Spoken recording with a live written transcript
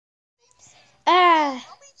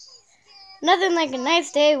Nothing like a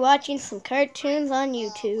nice day watching some cartoons on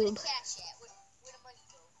YouTube.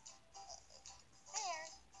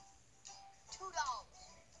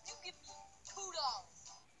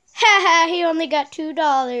 Haha, he only got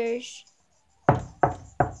 $2.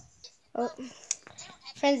 Oh,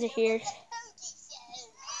 friends are here.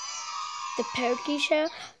 The Pokey Show?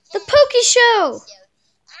 The Pokey Show!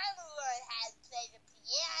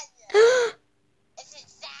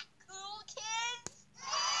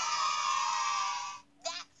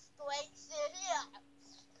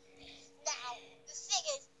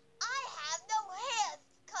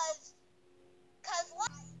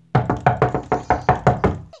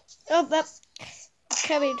 Oh, that's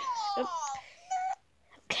coming. Oh.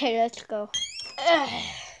 Okay, let's go.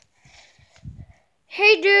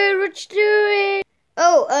 Hey, dude, what you doing?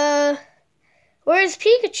 Oh, where's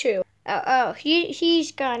Pikachu? Oh,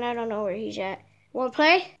 he's gone. I don't know where he's at. Wanna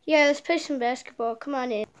play? Yeah, let's play some basketball. Come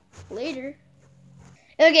on in. Later.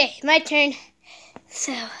 Okay, my turn.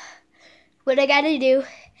 So, what I gotta do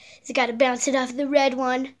is I gotta bounce it off the red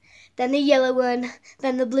one, then the yellow one,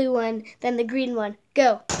 then the blue one, then the green one.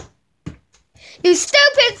 Go. You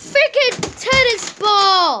stupid freaking tennis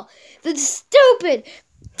ball! The stupid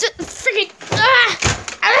freaking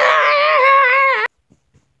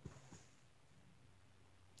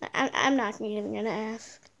I'm not even gonna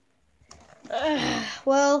ask.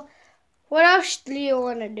 Well, what else do you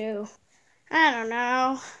want to do? I don't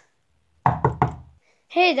know.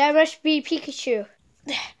 Hey, that must be Pikachu.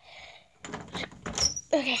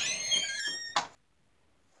 Okay.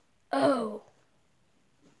 Oh.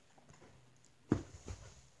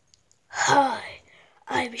 Hi,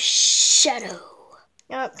 I'm Shadow.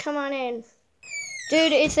 Oh, come on in.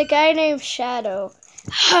 Dude, it's a guy named Shadow.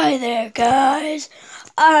 Hi there, guys.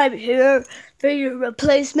 I'm here for your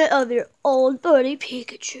replacement of your old buddy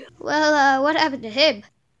Pikachu. Well, what happened to him?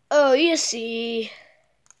 Oh, you see.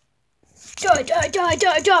 Die, die, die,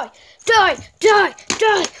 die, die. Die, die,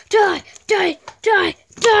 die, die, die, die,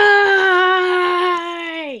 die.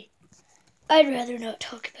 I'd rather not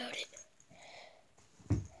talk about it.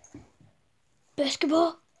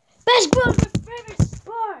 Basketball? Basketball is my favorite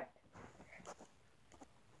sport!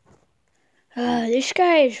 This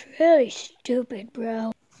guy is really stupid,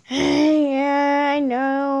 bro. Yeah, I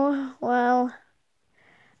know. Well,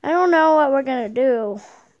 I don't know what we're gonna do.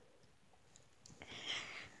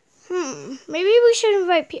 Maybe we should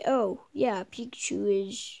invite oh, yeah, Pikachu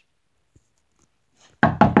is...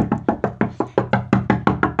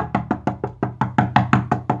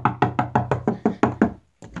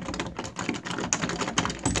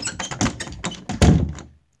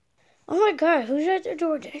 Oh my god, who's at the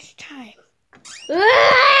door this time? Die!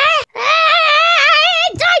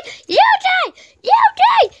 You die! You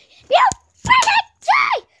die! You freaking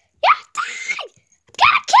die! You die! I'm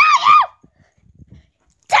gonna kill you!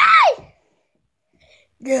 Die!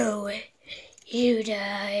 No, you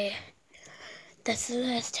die. That's the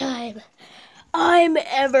last time I'm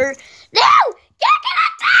ever... No! You're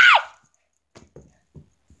gonna die!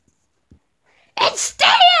 And stay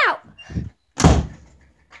out!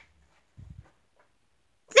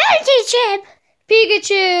 Chip,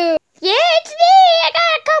 Pikachu! Yeah, it's me! I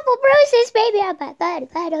got a couple bruises, baby, on my butt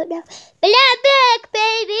if I don't know. But I'm back,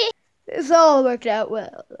 baby! It's all worked out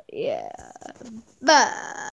well, yeah. Bye.